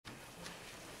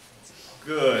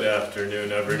Good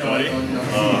afternoon, everybody.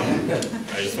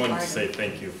 I just wanted to say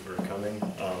thank you for coming.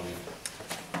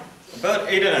 About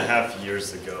 8.5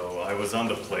 years ago, I was on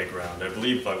the playground. I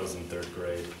believe I was in 3rd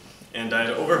grade. And I'd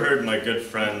overheard my good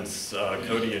friends,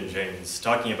 Cody and James,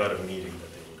 talking about a meeting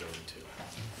that they were going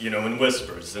to. You know, in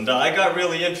whispers. And I got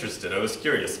really interested. I was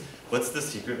curious. What's the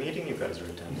secret meeting you guys are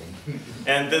attending?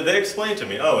 And they explained to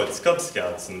me, oh, it's Cub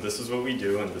Scouts, and this is what we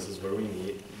do, and this is where we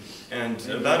meet. And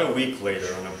about a week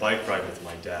later, on a bike ride with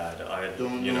my dad, I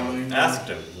asked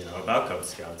him, about Cub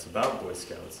Scouts, about Boy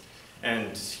Scouts.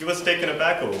 And he was taken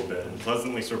aback a little bit and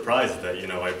pleasantly surprised that,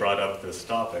 I brought up this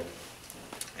topic.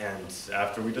 And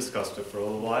after we discussed it for a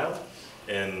little while,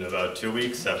 in about 2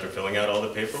 weeks after filling out all the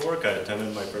paperwork, I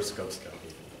attended my first Cub Scout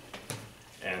meeting.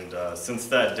 And since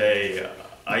that day,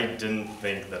 I didn't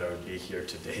think that I would be here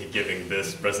today giving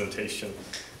this presentation,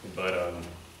 but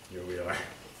here we are.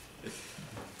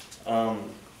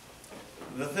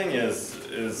 The thing is,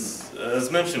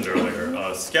 as mentioned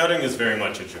earlier, scouting is very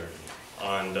much a journey.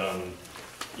 And,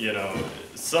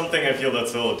 something I feel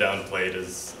that's a little downplayed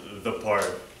is the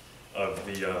part of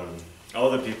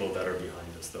all the people that are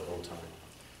behind us the whole time.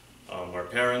 Our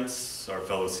parents, our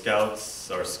fellow scouts,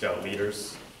 our scout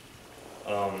leaders.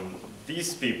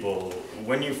 These people,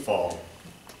 when you fall,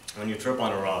 when you trip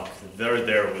on a rock, they're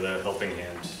there with a helping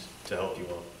hand to help you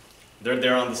up. They're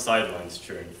there on the sidelines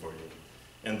cheering for you.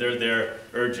 And they're there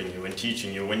urging you and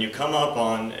teaching you. When you come up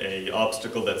on an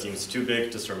obstacle that seems too big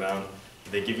to surmount,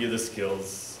 they give you the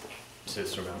skills to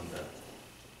surmount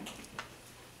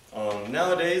that.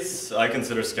 Nowadays, I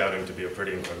consider scouting to be a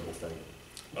pretty incredible thing.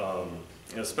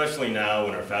 Especially now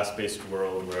in our fast-paced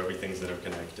world where everything's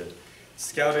interconnected.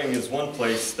 Scouting is one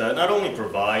place that not only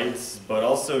provides, but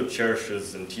also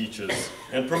cherishes and teaches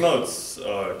and promotes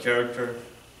character,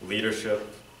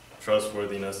 leadership,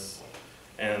 trustworthiness,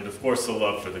 and of course the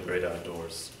love for the great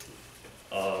outdoors.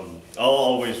 I'll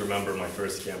always remember my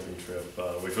first camping trip,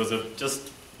 which was a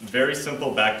just very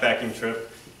simple backpacking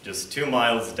trip, just 2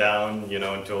 miles down,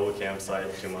 until a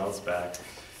campsite, 2 miles back.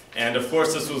 And of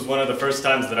course this was one of the first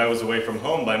times that I was away from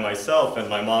home by myself, and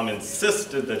my mom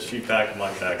insisted that she pack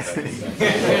my backpack.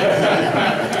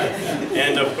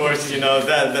 And of course,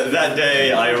 that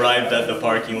day I arrived at the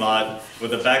parking lot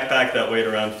with a backpack that weighed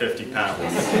around 50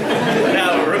 pounds.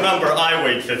 Now remember, I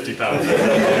weighed 50 pounds. So,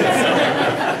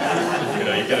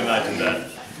 you can imagine that.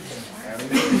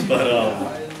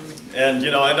 But,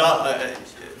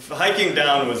 hiking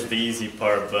down was the easy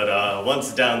part, but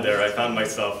once down there, I found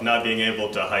myself not being able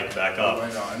to hike back up.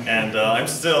 And I'm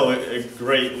still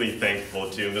greatly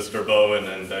thankful to Mr. Bowen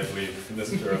and I believe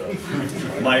Mr.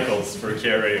 Michaels for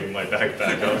carrying my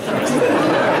backpack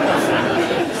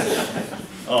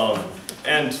up.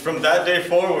 And from that day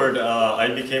forward, I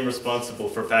became responsible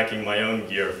for packing my own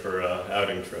gear for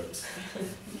outing trips.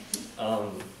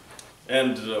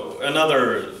 And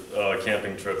another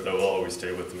camping trip that will always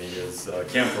stay with me is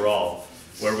Camp Rawl,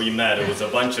 where we met. It was a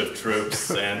bunch of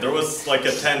troops, and there was like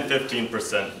a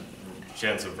 10–15%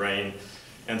 chance of rain.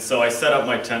 And so I set up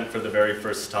my tent for the very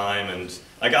first time, and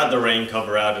I got the rain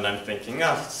cover out, and I'm thinking,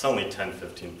 it's only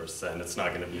 10–15%. It's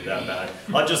not going to be that bad.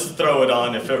 I'll just throw it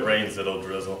on. If it rains, it'll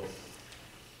drizzle.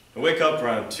 I wake up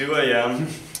around 2 a.m.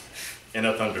 in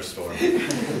a thunderstorm.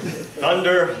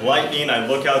 Thunder, lightning, I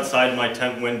look outside my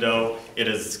tent window, it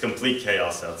is complete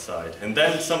chaos outside. And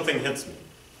then something hits me.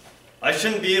 I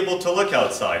shouldn't be able to look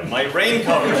outside. My rain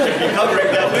cover should be covering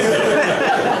that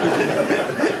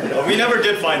window. We never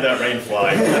did find that rain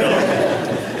fly.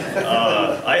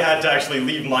 I had to actually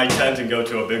leave my tent and go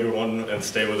to a bigger one and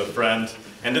stay with a friend.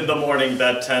 And in the morning,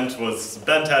 that tent was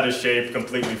bent out of shape,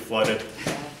 completely flooded.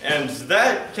 And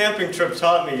that camping trip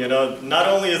taught me, not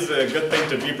only is it a good thing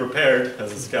to be prepared,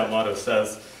 as the Scout motto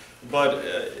says, but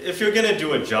if you're going to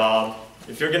do a job,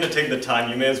 if you're going to take the time,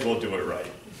 you may as well do it right.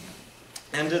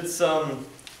 And it's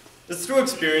through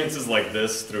experiences like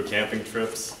this, through camping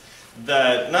trips,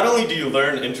 that not only do you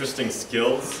learn interesting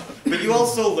skills, but you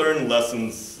also learn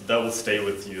lessons that will stay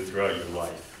with you throughout your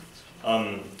life.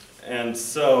 And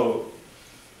so,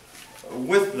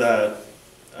 with that,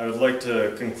 I would like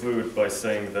to conclude by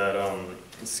saying that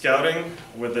scouting,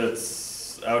 with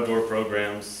its outdoor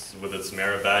programs, with its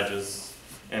merit badges,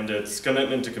 and its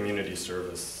commitment to community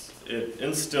service, it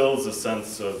instills a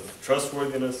sense of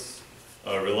trustworthiness,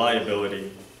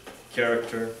 reliability,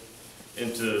 character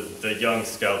into the young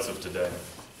scouts of today.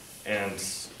 And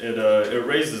it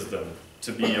raises them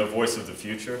to be a voice of the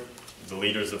future, the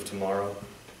leaders of tomorrow,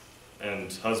 and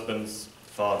husbands,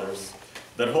 fathers,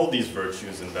 that hold these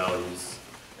virtues and values,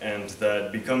 and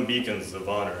that become beacons of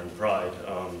honor and pride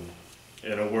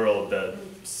in a world that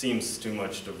seems too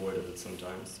much devoid of it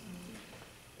sometimes.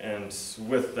 And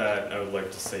with that, I would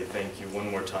like to say thank you one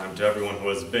more time to everyone who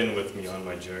has been with me on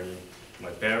my journey. My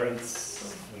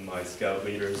parents, and my scout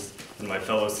leaders, and my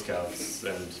fellow scouts.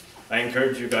 And I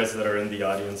encourage you guys that are in the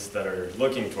audience that are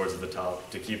looking towards the top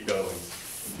to keep going,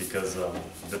 because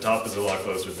the top is a lot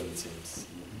closer than it seems.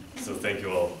 So thank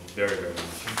you all very, very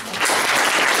much.